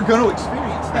today, you're going to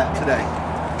experience that today.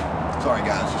 Sorry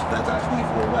guys, that's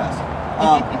I-24 West.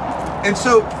 And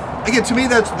so, again, to me,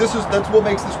 that's what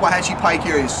makes this Wauhatchie Pike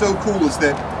area so cool is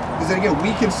that again, we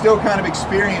can still kind of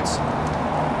experience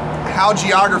how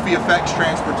geography affects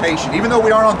transportation. Even though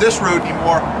we aren't on this road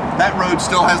anymore, that road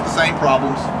still has the same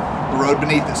problems. The road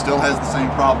beneath it still has the same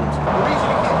problems. The reason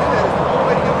we can't do that is the only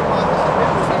way to get across this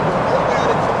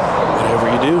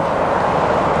Whatever you do,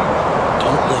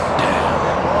 don't look down.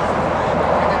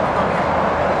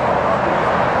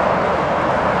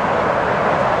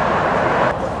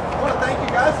 I want to thank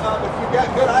you guys. If you've got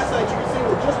good eyesight, you can see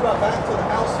we're just about back to the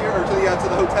house here, or to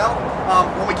the hotel.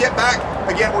 When we get back,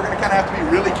 again, we're going to kind of have to be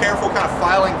really careful kind of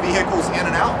filing vehicles in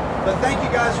and out. But thank you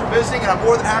guys for visiting, and I'm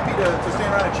more than happy to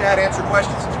stand around and chat, answer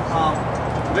questions,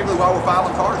 particularly while we're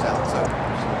filing cars out. So.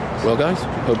 Well guys,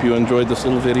 hope you enjoyed this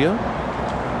little video.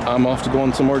 I'm off to go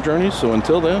on some more journeys, so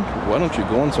until then, why don't you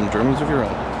go on some journeys of your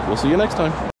own. We'll see you next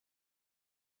time.